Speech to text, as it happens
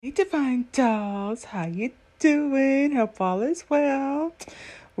Hey Divine Dolls, how you doing? Hope all is well.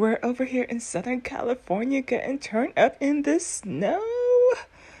 We're over here in Southern California getting turned up in the snow.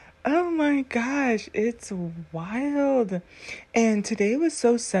 Oh my gosh, it's wild. And today was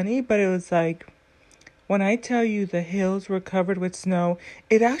so sunny, but it was like when I tell you the hills were covered with snow,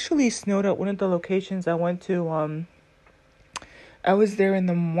 it actually snowed at one of the locations I went to. I was there in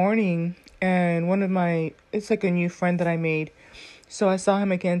the morning, and it's like a new friend that I made. So I saw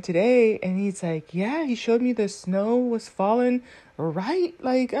him again today, and he's like, yeah, he showed me the snow was falling right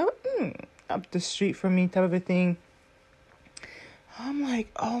like up the street from me, type of a thing. I'm like,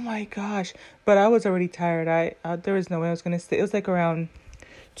 oh my gosh. But I was already tired. There was no way I was going to stay. It was like around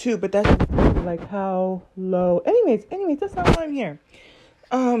 2, but that's like how low. Anyways, that's not why I'm here.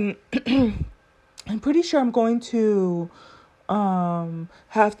 Um, I'm pretty sure I'm going to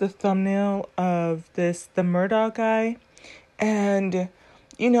have the thumbnail of the Murdaugh guy. And,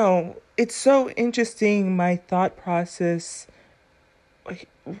 it's so interesting, my thought process,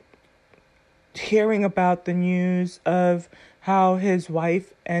 hearing about the news of how his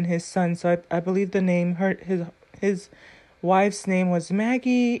wife and his son, so I believe his wife's name was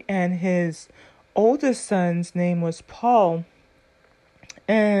Maggie, and his oldest son's name was Paul.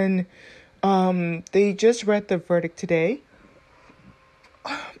 And they just read the verdict today.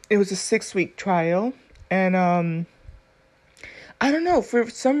 It was a 6-week trial. And I don't know, for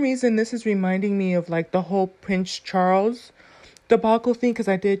some reason, this is reminding me of like the whole Prince Charles debacle thing, because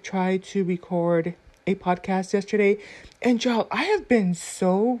I did try to record a podcast yesterday. And y'all, I have been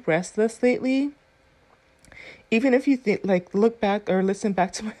so restless lately. Even if you think, like, look back or listen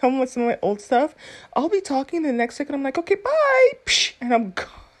back to some of my old stuff, I'll be talking the next second. I'm like, okay, bye. And I'm gone.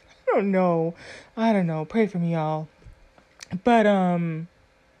 I don't know. Pray for me, y'all. But,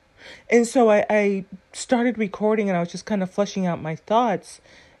 and so I started recording, and I was just kind of fleshing out my thoughts.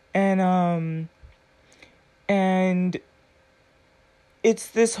 And it's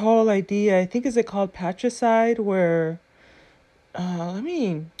this whole idea, I think, is it called patricide, where,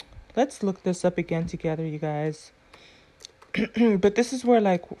 let's look this up again together, you guys. But this is where,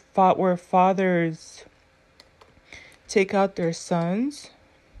 like, where fathers take out their sons,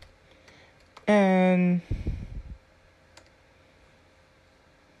 and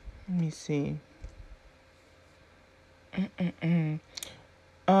let me see.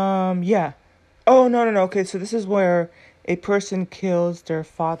 Yeah. Oh, no. Okay, so this is where a person kills their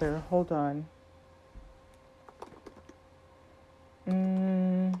father. Hold on.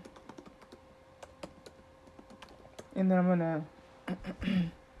 And then I'm gonna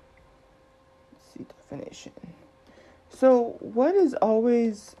see definition. So what is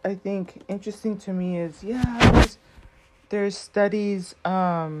always, I think, interesting to me is, there's studies,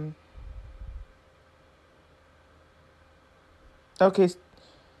 okay,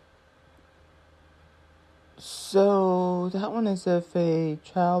 so that one is if a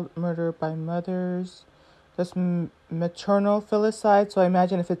child murdered by mothers, that's maternal filicide. So I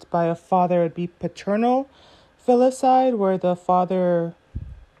imagine if it's by a father, it'd be paternal filicide, where the father,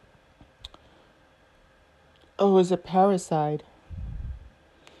 is it parricide?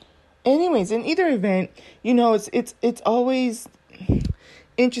 Anyways, in either event, it's always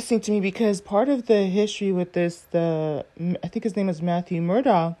interesting to me, because part of the history with this, I think his name is Matthew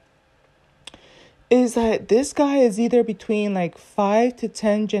Murdaugh, is that this guy is either between like 5 to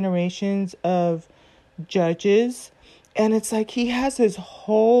 10 generations of judges. And it's like he has his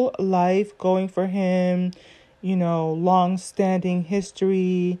whole life going for him, long-standing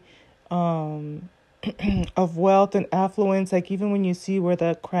history of wealth and affluence. Like, even when you see where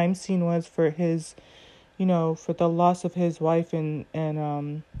the crime scene was for his, for the loss of his wife and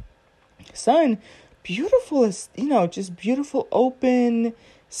son, beautiful, just beautiful open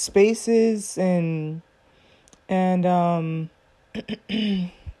spaces. And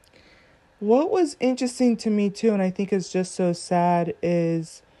what was interesting to me too, and I think is just so sad,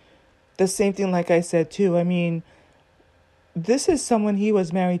 is the same thing, like I said too. I mean, this is someone he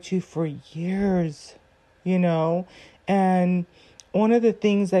was married to for years, and one of the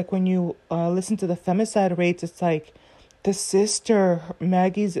things, like, when you listen to the femicide rates, it's like the sister,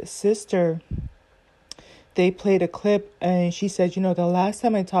 Maggie's sister, they played a clip, and she said, the last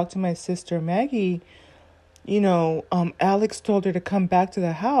time I talked to my sister Maggie, Alex told her to come back to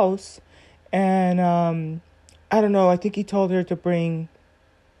the house, and I don't know, I think he told her to bring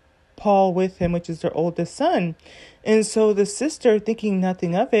Paul with him, which is their oldest son. And so the sister, thinking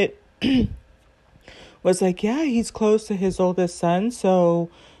nothing of it, was like, yeah, he's close to his oldest son, so,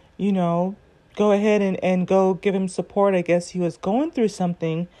 go ahead and go give him support. I guess he was going through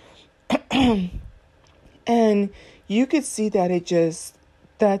something. And you could see that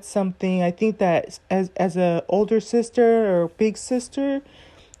that's something I think that as a older sister or big sister,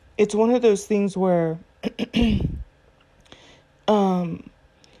 it's one of those things where um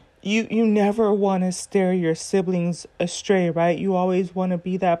you never want to steer your siblings astray, right? You always want to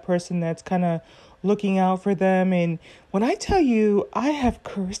be that person that's kind of looking out for them. And when I tell you, I have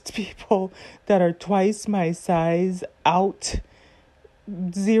cursed people that are twice my size out,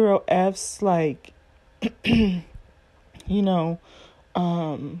 zero F's, like, you know,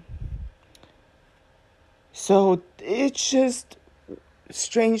 um, so it's just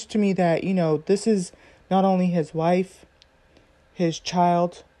strange to me that, this is not only his wife, his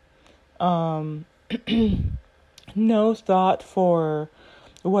child, um, no thought for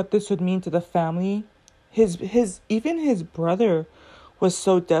what this would mean to the family. Even his brother was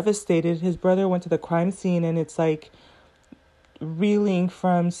so devastated. His brother went to the crime scene, and it's like reeling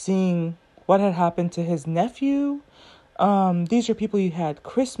from seeing what had happened to his nephew. These are people you had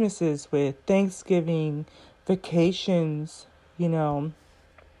Christmases with, Thanksgiving, vacations,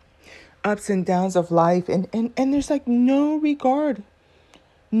 ups and downs of life, and there's like no regard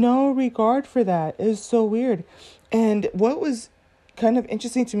for that. It was so weird. And what was kind of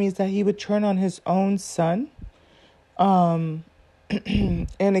interesting to me is that he would turn on his own son, and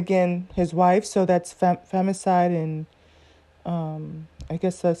again his wife. So that's femicide, and I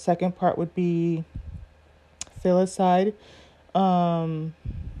guess the second part would be filicide.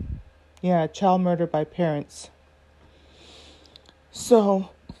 Child murder by parents. So,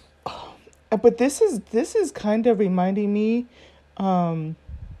 but this is kind of reminding me,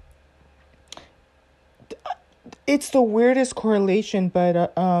 it's the weirdest correlation,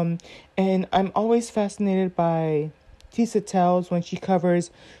 but and I'm always fascinated by Tisa Tells when she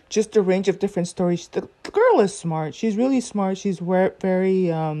covers just a range of different stories. The girl is smart. She's really smart. She's very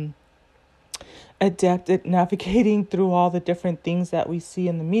adept at navigating through all the different things that we see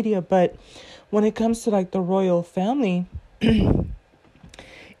in the media. But when it comes to like the royal family,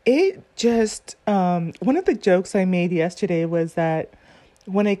 it just one of the jokes I made yesterday was that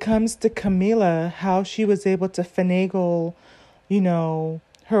when it comes to Camilla, how she was able to finagle,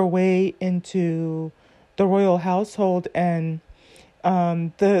 her way into the royal household. And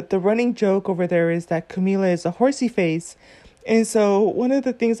the running joke over there is that Camilla is a horsey face. And so one of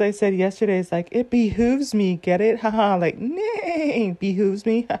the things I said yesterday is like, it behooves me, get it? Haha, like, nay, behooves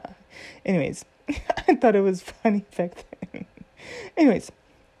me. Anyways, I thought it was funny back then. Anyways,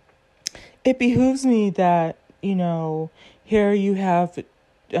 it behooves me that, here you have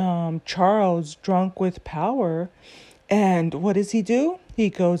Charles drunk with power. And what does he do?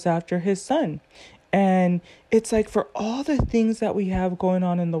 He goes after his son. And it's like, for all the things that we have going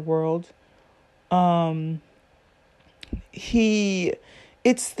on in the world,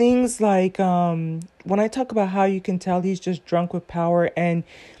 it's things like, when I talk about how you can tell he's just drunk with power, and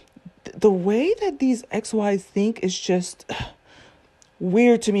the way that these XYs think is just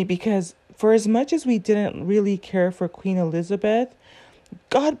weird to me, because for as much as we didn't really care for Queen Elizabeth,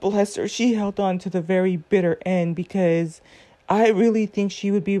 God bless her, she held on to the very bitter end, because I really think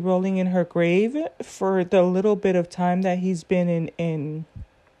she would be rolling in her grave for the little bit of time that he's been in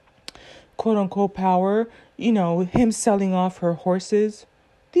quote unquote power. Him selling off her horses.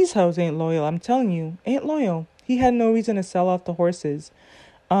 These hoes ain't loyal. I'm telling you, ain't loyal. He had no reason to sell off the horses.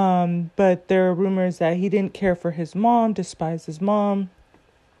 But there are rumors that he didn't care for his mom, despised his mom.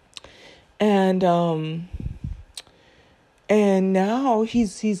 And now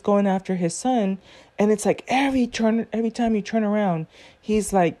he's going after his son, and it's like every time you turn around,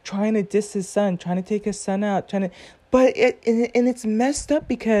 he's like trying to diss his son, trying to take his son out, but it's messed up,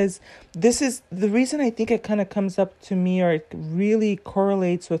 because this is the reason I think it kind of comes up to me, or it really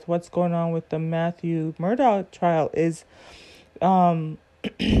correlates with what's going on with the Matthew Murdaugh trial is,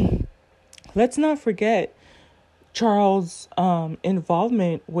 let's not forget Charles'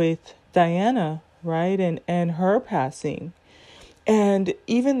 involvement with Diana, right? And her passing. And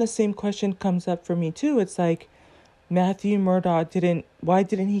even the same question comes up for me too. It's like, Matthew Murdaugh why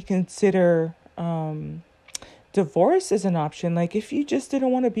didn't he consider divorce as an option? Like, if you just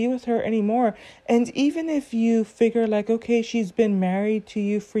didn't want to be with her anymore, and even if you figure like, okay, she's been married to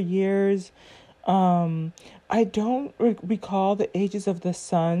you for years, I don't recall the ages of the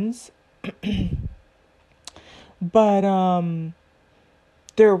sons, but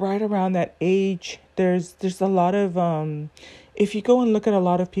they're right around that age. There's a lot of if you go and look at a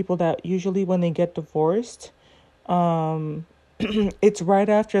lot of people that usually when they get divorced, it's right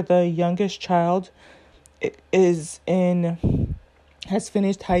after the youngest child has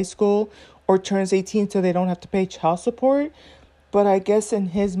finished high school or turns 18, so they don't have to pay child support. But I guess in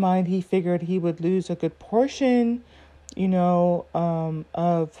his mind, he figured he would lose a good portion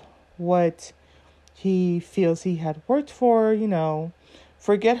of what he feels he had worked for,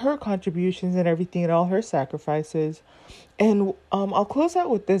 forget her contributions and everything and all her sacrifices. And I'll close out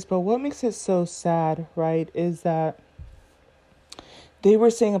with this, but what makes it so sad, right, is that they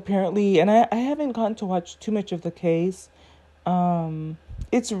were saying apparently, and I haven't gotten to watch too much of the case.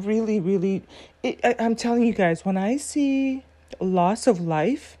 It's really, really, I'm telling you guys, when I see loss of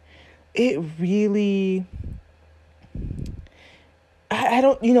life, it really, I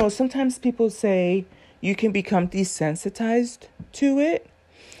don't, sometimes people say you can become desensitized to it.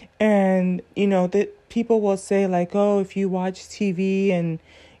 And, that people will say like, oh, if you watch TV and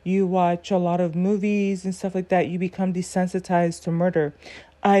you watch a lot of movies and stuff like that, you become desensitized to murder.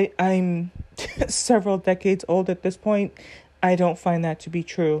 I'm several decades old at this point. I don't find that to be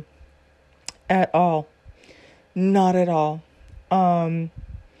true at all. Not at all. When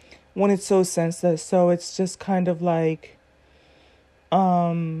it's so senseless. So it's just kind of like,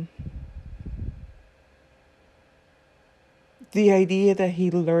 the idea that he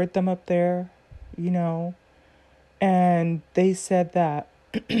lured them up there, and they said that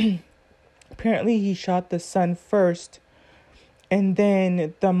apparently he shot the son first, and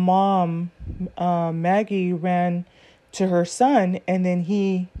then the mom, Maggie, ran to her son, and then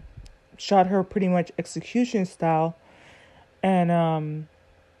he shot her pretty much execution style, and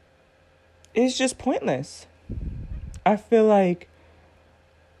it's just pointless. I feel like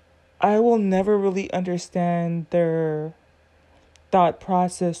I will never really understand their thought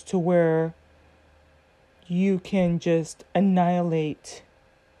process to where you can just annihilate,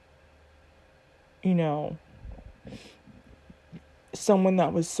 someone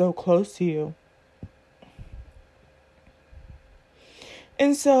that was so close to you.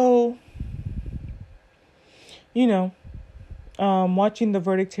 And so, watching the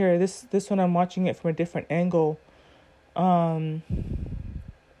verdict here, this one I'm watching it from a different angle.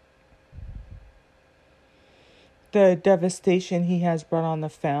 The devastation he has brought on the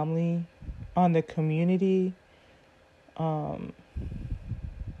family, on the community.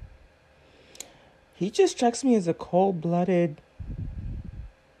 He just strikes me as a cold-blooded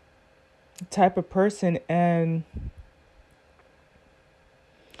type of person, and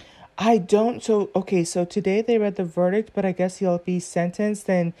so today they read the verdict, but I guess he'll be sentenced,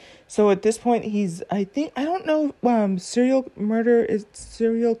 and so at this point I don't know, serial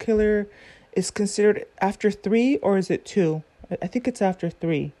killer is considered after 3, or is it 2? I think it's after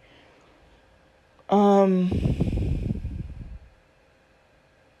 3.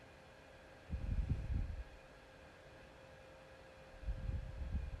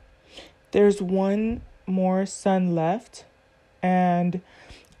 There's one more son left, and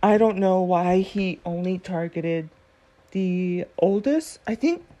I don't know why he only targeted the oldest. I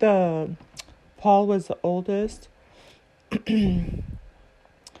think Paul was the oldest.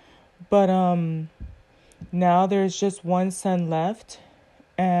 But now there's just one son left,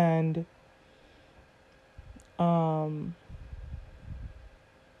 and and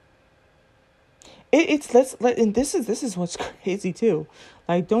this is what's crazy too.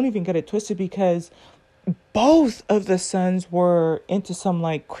 Like, don't even get it twisted, because both of the sons were into some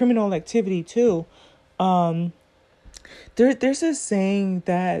like criminal activity too. There's a saying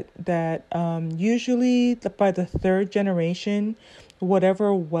that usually by the third generation,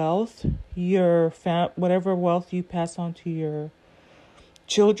 whatever wealth whatever wealth you pass on to your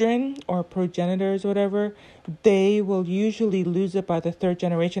children or progenitors or whatever, they will usually lose it by the third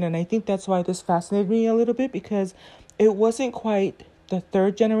generation. And I think that's why this fascinated me a little bit, because it wasn't quite the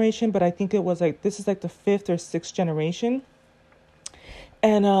third generation, but I think it was like, this is like the fifth or sixth generation.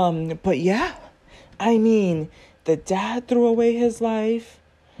 And but yeah, I mean, the dad threw away his life.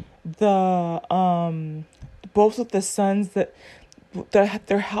 The both of the sons,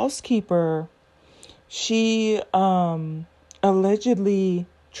 their housekeeper, she allegedly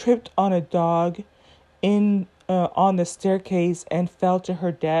tripped on a dog on the staircase and fell to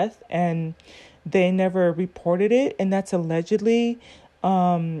her death, and they never reported it, and that's allegedly.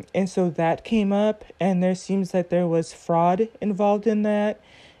 And so that came up, and there seems that there was fraud involved in that.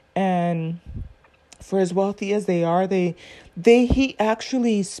 And for as wealthy as they are, he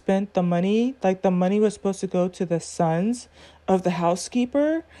actually spent the money. Like, the money was supposed to go to the sons of the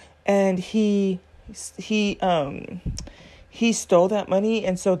housekeeper, and he stole that money.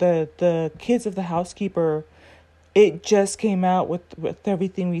 And so the kids of the housekeeper, it just came out with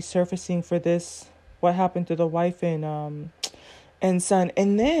everything resurfacing for this, what happened to the wife and son.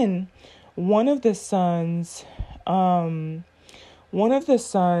 And then one of the sons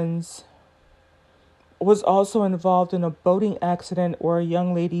was also involved in a boating accident where a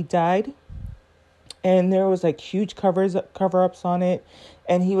young lady died. and there was like huge cover-ups on it,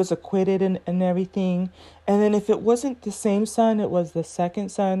 and he was acquitted and everything. And then if it wasn't the same son, it was the second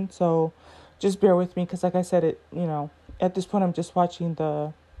son. So just bear with me, because like I said, at this point I'm just watching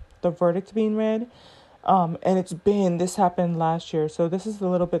the verdict being read. And this happened last year, so this is the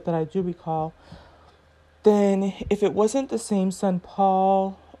little bit that I do recall. Then if it wasn't the same son,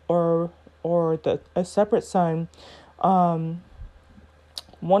 Paul, or a separate son, one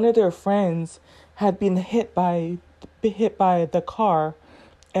of their friends had been hit by the car,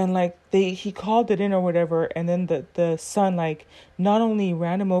 and like he called it in or whatever, and then the son like not only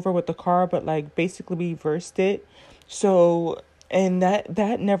ran him over with the car, but like basically reversed it. So, and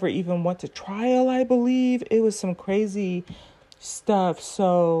that never even went to trial, I believe. It was some crazy stuff.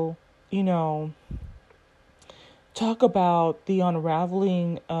 So, talk about the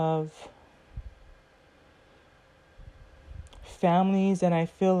unraveling of families. And I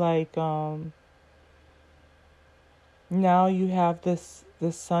feel like now you have this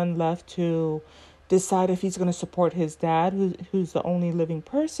son left to decide if he's going to support his dad, who's the only living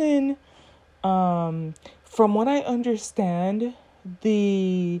person. From what I understand,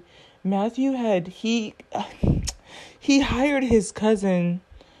 the Matthew he hired his cousin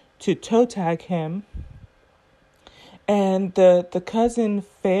to toe tag him, and the cousin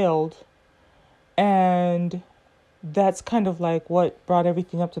failed, and that's kind of like what brought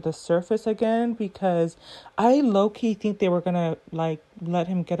everything up to the surface again, because I low-key think they were gonna like let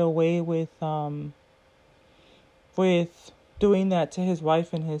him get away with doing that to his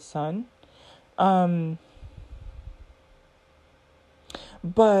wife and his son.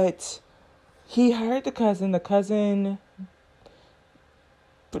 But he hired the cousin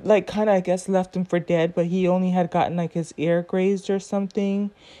like kind of, I guess, left him for dead, but he only had gotten like his ear grazed or something.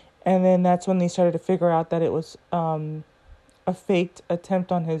 And then that's when they started to figure out that it was a faked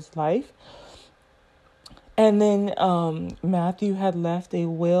attempt on his life. And then Matthew had left a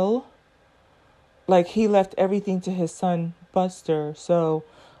will. Like, he left everything to his son, Buster. So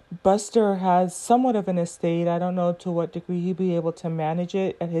Buster has somewhat of an estate. I don't know to what degree he'll be able to manage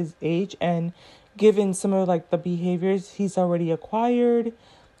it at his age. And given some of like the behaviors he's already acquired,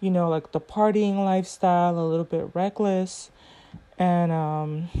 like the partying lifestyle, a little bit reckless.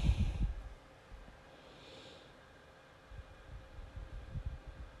 And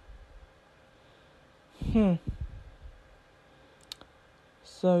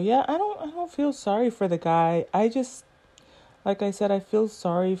so yeah, I don't feel sorry for the guy. I just, like I said, I feel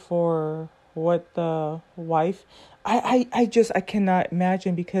sorry for what the wife. I cannot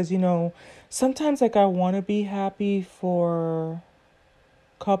imagine, because sometimes like I want to be happy for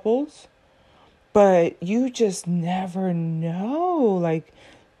couples, but you just never know. Like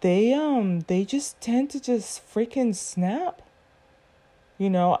they just tend to just freaking snap.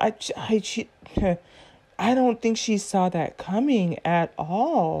 She I don't think she saw that coming at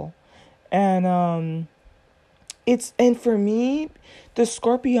all. And and for me, the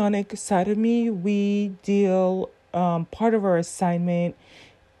scorpionic side of me, we deal part of our assignment,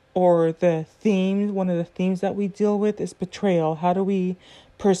 or one of the themes that we deal with is betrayal. How do we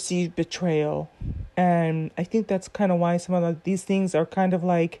perceive betrayal? And I think that's kind of why some of these things are kind of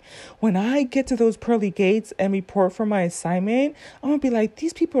like, when I get to those pearly gates and report for my assignment, I'm going to be like,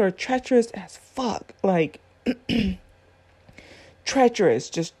 these people are treacherous as fuck. Like,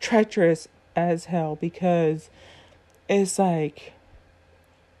 just treacherous as hell, because it's like,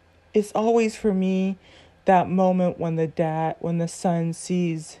 it's always for me that moment when the son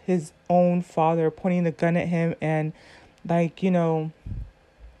sees his own father pointing the gun at him, and like,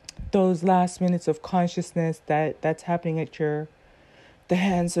 those last minutes of consciousness that's happening at the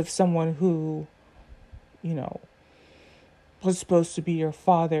hands of someone who, was supposed to be your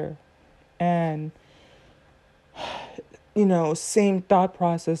father. And, same thought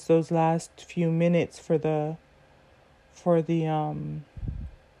process, those last few minutes for the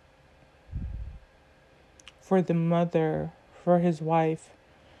mother, for his wife.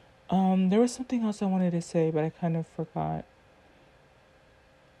 There was something else I wanted to say, but I kind of forgot.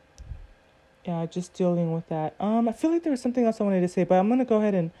 Yeah, just dealing with that. I feel like there was something else I wanted to say, but I'm gonna go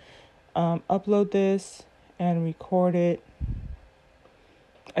ahead and upload this and record it.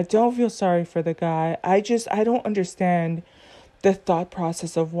 I don't feel sorry for the guy. I don't understand the thought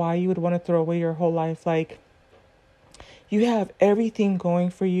process of why you would want to throw away your whole life. Like, you have everything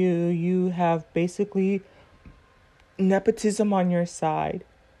going for you. You have basically nepotism on your side.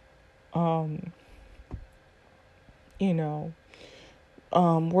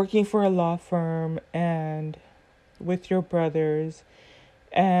 Working for a law firm and with your brothers,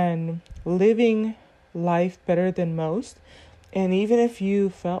 and living life better than most. And even if you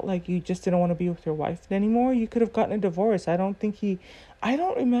felt like you just didn't want to be with your wife anymore, you could have gotten a divorce. I don't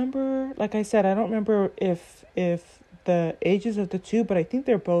remember, like I said, I don't remember if the ages of the two, but I think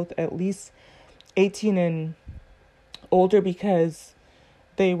they're both at least 18 and older because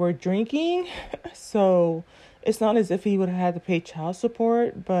they were drinking. So it's not as if he would have had to pay child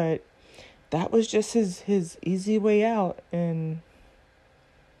support, but that was just his easy way out. And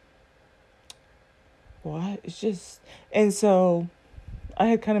what? It's just, and so I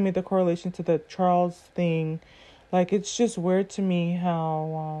had kind of made the correlation to the Charles thing. Like, it's just weird to me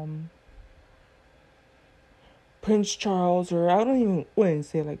how Prince Charles, or I don't even wouldn't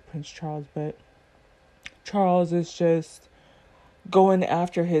say like Prince Charles, but Charles is just going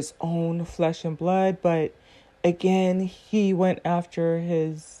after his own flesh and blood. But again, he went after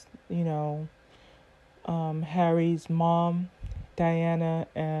his, Harry's mom, Diana,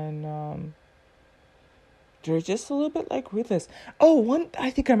 and they're just a little bit like ruthless. Oh, I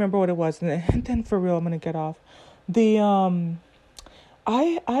think I remember what it was, and then for real, I'm gonna get off. The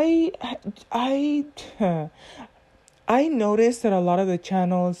I I noticed that a lot of the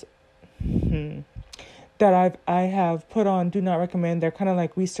channels that I have put on do not recommend, they're kind of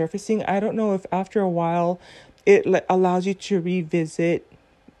like resurfacing. I don't know if after a while it allows you to revisit,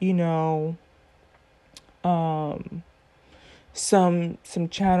 some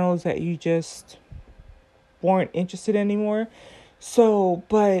channels that you just weren't interested anymore. So,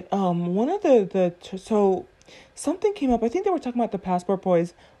 but one of so something came up. I think they were talking about the Passport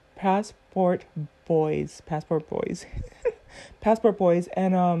Boys, Passport Boys,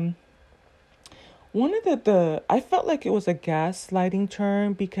 and one of the I felt like it was a gaslighting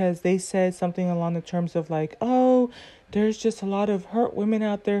term because they said something along the terms of like, oh, there's just a lot of hurt women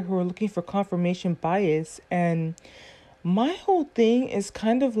out there who are looking for confirmation bias. And my whole thing is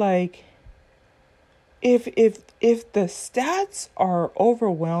kind of like, if the stats are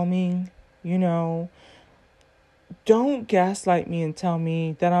overwhelming, don't gaslight me and tell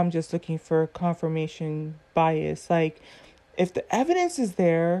me that I'm just looking for confirmation bias. Like, if the evidence is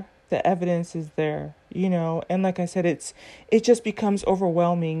there, the evidence is there, and like I said, it just becomes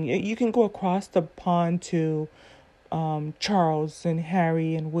overwhelming. You can go across the pond to Charles and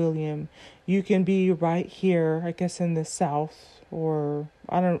Harry and William. You can be right here, I guess, in the South, or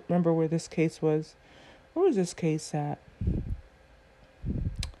I don't remember where this case was. Where was this case at?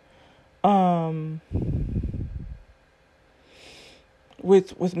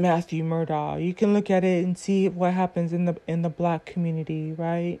 With Matthew Murdaugh. You can look at it and see what happens in the Black community,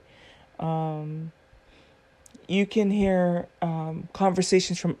 right? You can hear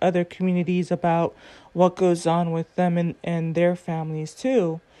conversations from other communities about what goes on with them and their families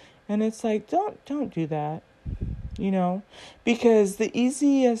too. And it's like, don't do that, because the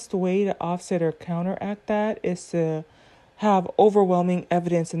easiest way to offset or counteract that is to have overwhelming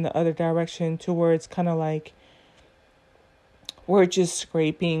evidence in the other direction, to where it's kind of like we're just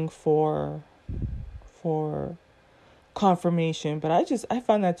scraping for confirmation. But I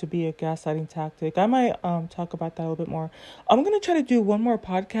found that to be a gaslighting tactic. I might talk about that a little bit more. I'm gonna try to do one more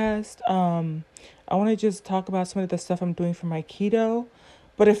podcast. I want to just talk about some of the stuff I'm doing for my keto,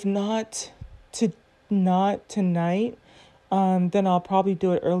 but if not tonight, then I'll probably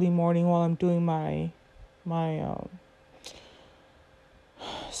do it early morning while I'm doing my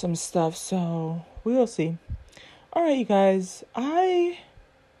some stuff. So we will see. All right, you guys.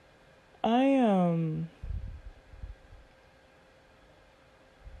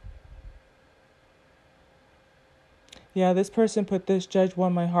 Yeah, this person put, this judge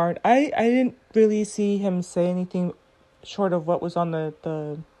won my heart. I didn't really see him say anything short of what was on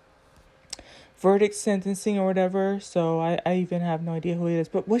the verdict sentencing or whatever. So I even have no idea who he is.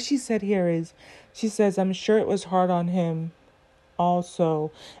 But what she said here is, she says, I'm sure it was hard on him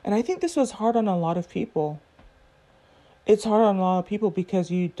also. And I think this was hard on a lot of people. It's hard on a lot of people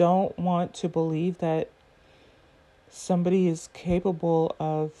because you don't want to believe that somebody is capable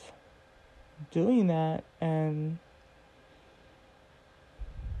of doing that. And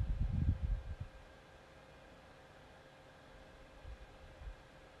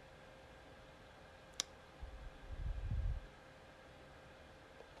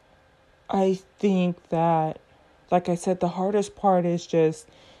I think that, like I said, the hardest part is just,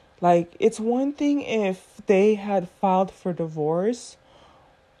 like, it's one thing if they had filed for divorce,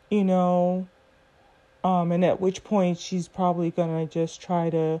 and at which point she's probably gonna just try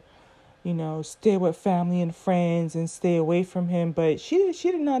to, stay with family and friends and stay away from him. But she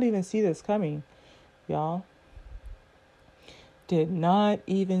did not even see this coming, y'all. Did not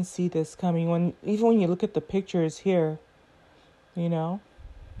even see this coming. Even when you look at the pictures here,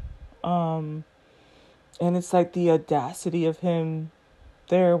 And it's like the audacity of him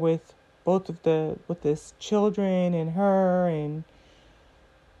there with with his children and her, and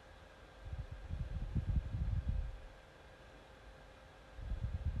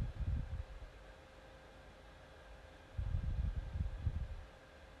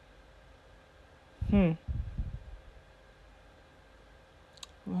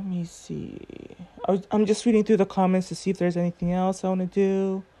let me see. I'm just reading through the comments to see if there's anything else I want to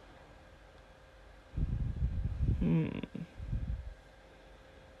do.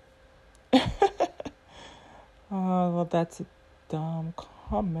 Oh, well, that's a dumb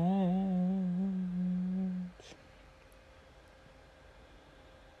comment.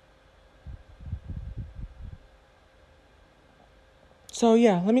 So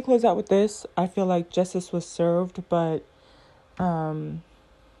yeah, let me close out with this. I feel like justice was served, but I'm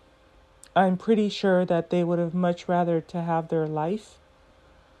pretty sure that they would have much rather to have their life,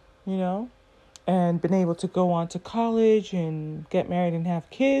 and been able to go on to college and get married and have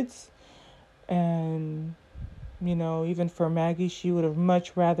kids. And, even for Maggie, she would have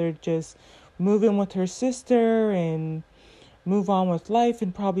much rather just move in with her sister and move on with life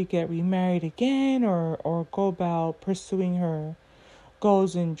and probably get remarried again, or go about pursuing her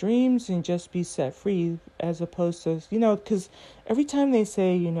goals and dreams and just be set free, as opposed to, because every time they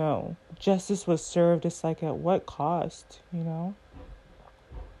say, justice was served, it's like, at what cost,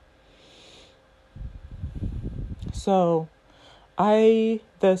 So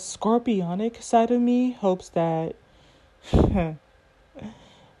the scorpionic side of me hopes that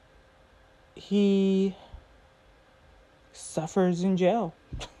he suffers in jail.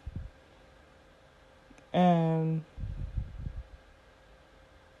 And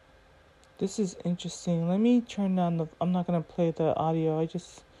this is interesting. Let me turn down I'm not going to play the audio. I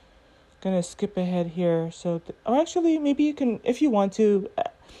just going to skip ahead here. So, actually, maybe you can, if you want to.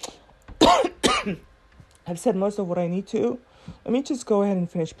 I've said most of what I need to. Let me just go ahead and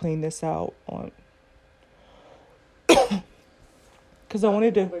finish playing this out on. Because I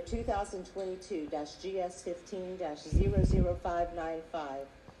wanted to. Number 2022-GS15-00595.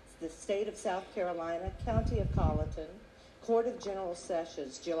 The State of South Carolina, County of Colleton, Court of General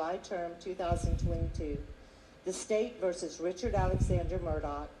Sessions, July term 2022. The State versus Richard Alexander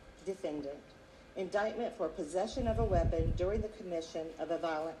Murdaugh, defendant. Indictment for possession of a weapon during the commission of a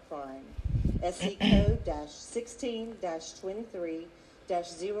violent crime. SC Code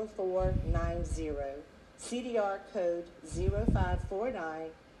 -16-23-0490. CDR Code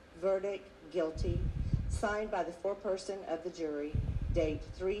 0549. Verdict guilty. Signed by the foreperson of the jury. Date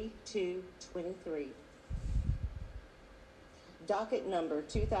 3/2/23. Docket number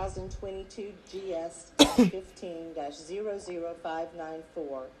 2022 GS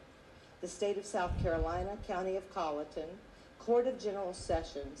 15-00594. The State of South Carolina, County of Colleton, Court of General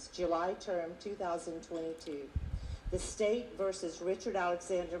Sessions, July term 2022. The State versus Richard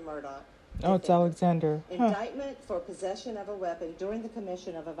Alexander Murdaugh. Oh, it's Alexander. Indictment for possession of a weapon during the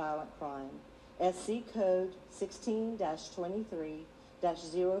commission of a violent crime. SC Code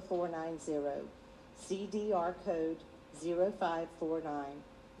 16-23-0490. CDR Code 0549.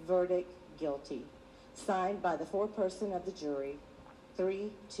 Verdict guilty. Signed by the foreperson of the jury.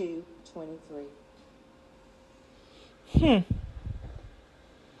 3/2/23.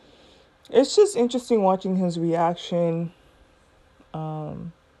 It's just interesting watching his reaction.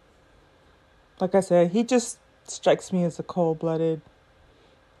 Like I said, he just strikes me as a cold-blooded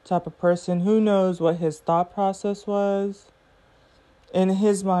type of person. Who knows what his thought process was? In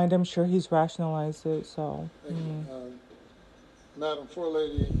his mind, I'm sure he's rationalized it. So, Madam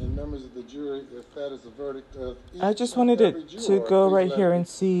Forelady and members of the jury, if that is the verdict of each I just wanted to go right here and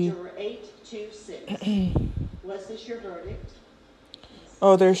see. Juror 826. Was this your verdict?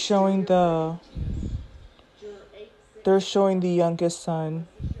 Oh, they're showing the youngest son.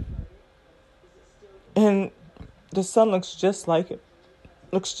 And the son looks just like him.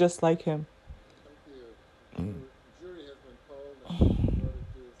 The jury has been called and the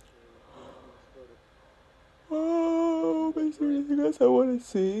verdict is Oh, basically anything else I want to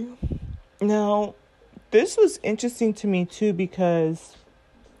see. Now, this was interesting to me too, because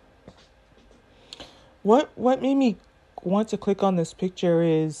what made me want to click on this picture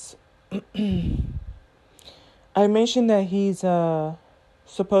is I mentioned that he's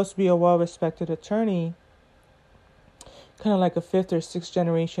supposed to be a well-respected attorney, kind of like a 5th or 6th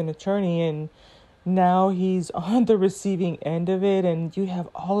generation attorney, and now he's on the receiving end of it, and you have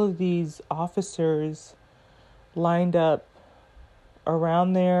all of these officers lined up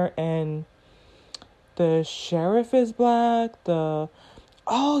around there, and the sheriff is black. You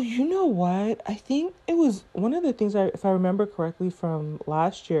know what? I think it was one of the things if I remember correctly from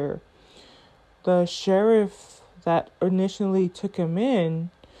last year, the sheriff that initially took him in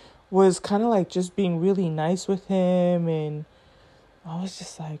was kind of like just being really nice with him, and I was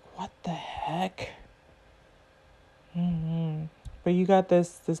just like, what the heck? But you got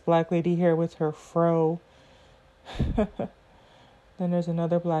this black lady here with her fro. Then there's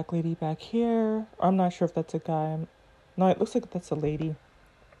another black lady back here. I'm not sure if that's a guy. No, it looks like that's a lady.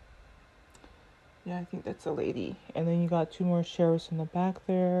 Yeah, I think that's a lady. And then you got two more sheriffs in the back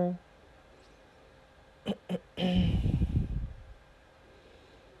there.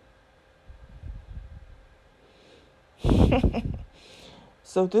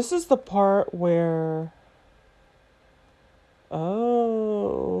 So this is the part where,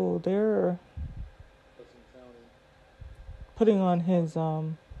 oh, they're putting on his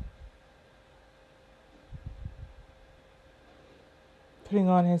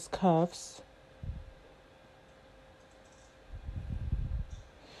cuffs.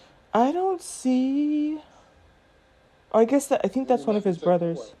 I don't see. Oh, I think that's one of his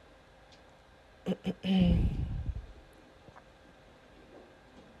brothers.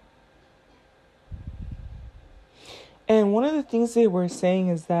 And one of the things they were saying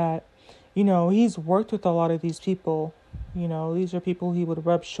is that, he's worked with a lot of these people. These are people he would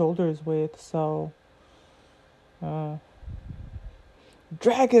rub shoulders with. So,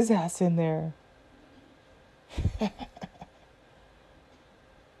 drag his ass in there.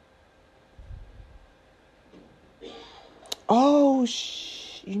 Oh,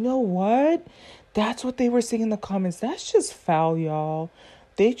 you know what? That's what they were saying in the comments. That's just foul, y'all.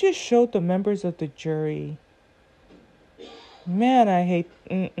 They just showed the members of the jury. Man, I hate.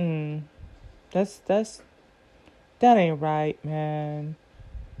 That ain't right, man.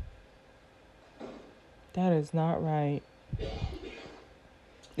 That is not right.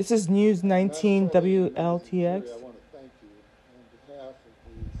 This is News 19 WLTX. I want to thank you on behalf of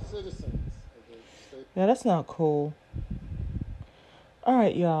the citizens of the state. Yeah, that's not cool. All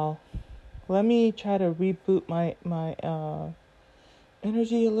right, y'all. Let me try to reboot my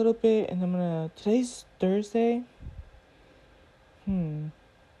energy a little bit, and today's Thursday.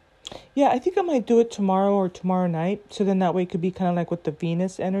 Yeah, I think I might do it tomorrow or tomorrow night, so then that way it could be kind of like with the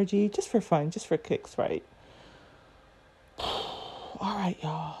Venus energy, just for fun, just for kicks, right? All right,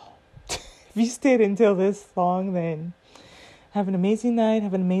 y'all. If you stayed until this long, then have an amazing night,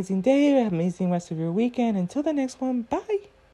 have an amazing day, have an amazing rest of your weekend. Until the next one, bye.